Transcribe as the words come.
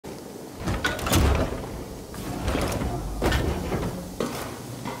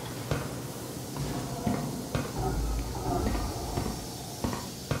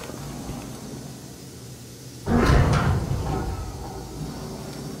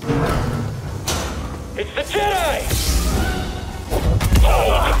It's the Jedi!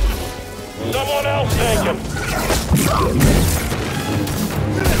 Hold! Someone else take him!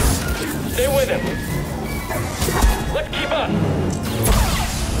 Stay with him! Let's keep up!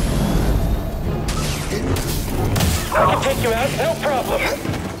 I can take you out, no problem!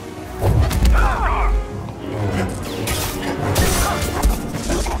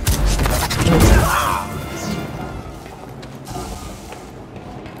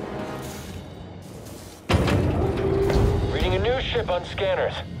 Reading a new ship on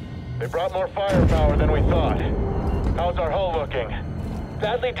scanners. They brought more firepower than we thought. How's our hull looking?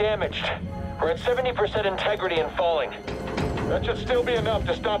 Badly damaged. We're at 70% integrity and falling. That should still be enough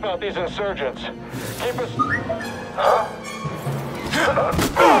to stop out these insurgents. Keep us... Huh?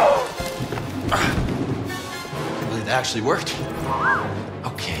 Really, that actually worked?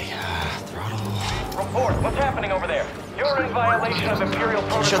 Okay, throttle... Report, what's happening over there? You're in violation of Imperial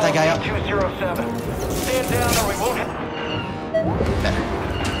Protocol Shut that guy up. 207. Stand down or we won't... Better.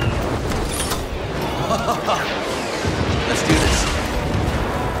 Let's do this.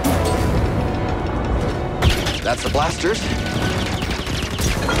 That's the blasters.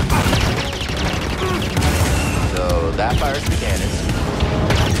 So that fires the cannons.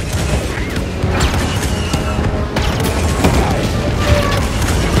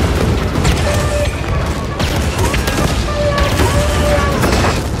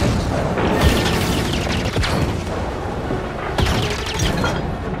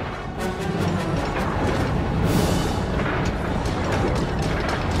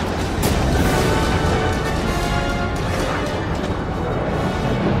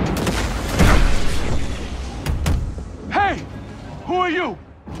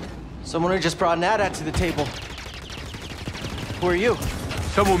 Someone who just brought an AT-AT to the table. Who are you?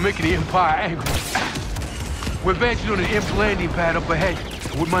 Someone making the Empire angry. We're advancing on an imp landing pad up ahead.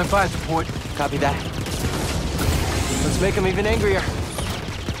 With my fire support. Copy that. Let's make them even angrier.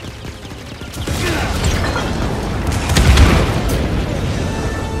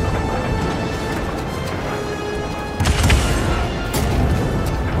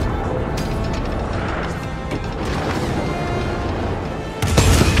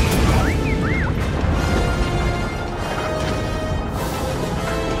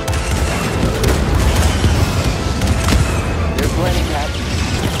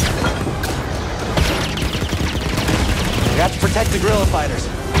 Protect the guerrilla fighters.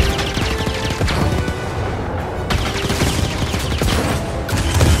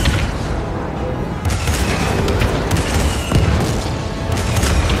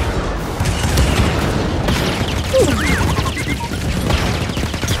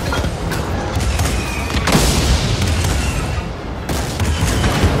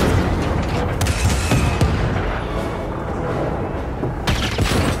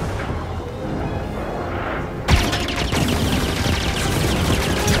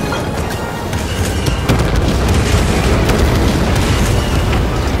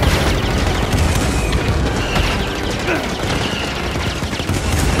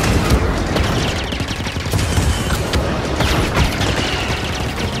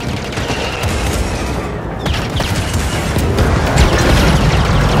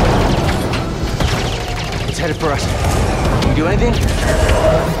 Headed for us. Can we do anything?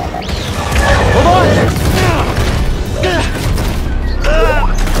 Hold on!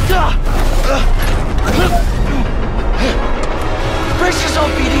 Brace yourself,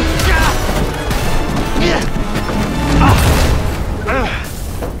 BD!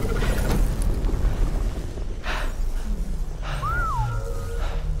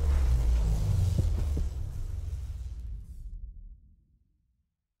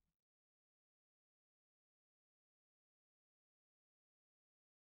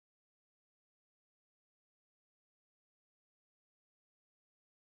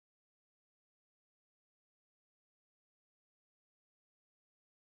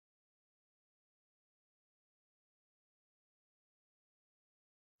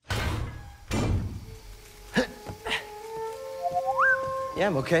 Yeah,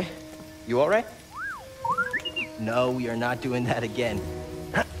 I'm okay. You all right? No, we are not doing that again.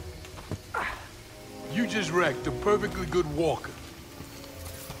 You just wrecked a perfectly good walker.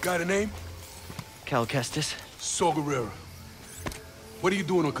 Got a name? Cal Kestis. Saw Gerrera. What are you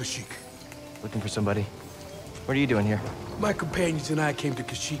doing on Kashyyyk? Looking for somebody. What are you doing here? My companions and I came to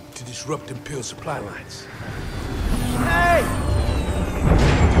Kashyyyk to disrupt Imperial supply lines. Hey!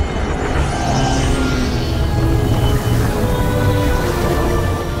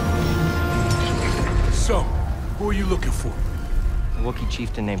 So, who are you looking for? A Wookiee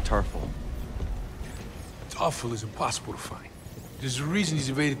chieftain named Tarful. Tarful is impossible to find. There's a reason he's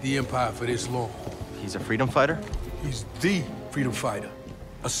evaded the Empire for this long. He's a freedom fighter? He's the freedom fighter,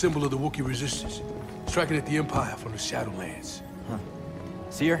 a symbol of the Wookiee resistance, striking at the Empire from the Shadowlands. Huh.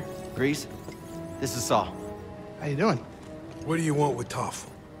 Seer, Grease, this is Saul. How you doing? What do you want with Tarfful?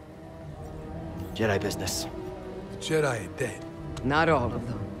 Jedi business. The Jedi are dead. Not all of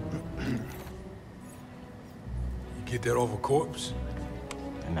them. You get that off a corpse?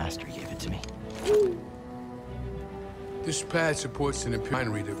 My master gave it to me. This pad supports an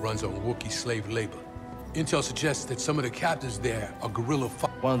refinery that runs on Wookiee slave labor. Intel suggests that some of the captives there are guerrilla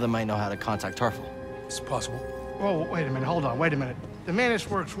One of them might know how to contact Tarfful. It's possible. Whoa, wait a minute, hold on, wait a minute. The Mantis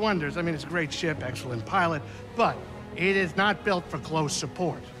works wonders. I mean, it's a great ship, excellent pilot, but it is not built for close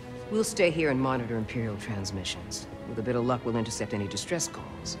support. We'll stay here and monitor Imperial transmissions. With a bit of luck, we'll intercept any distress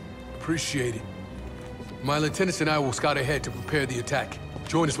calls. Appreciate it. My lieutenants and I will scout ahead to prepare the attack.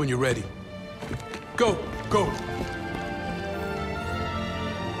 Join us when you're ready. Go! Go!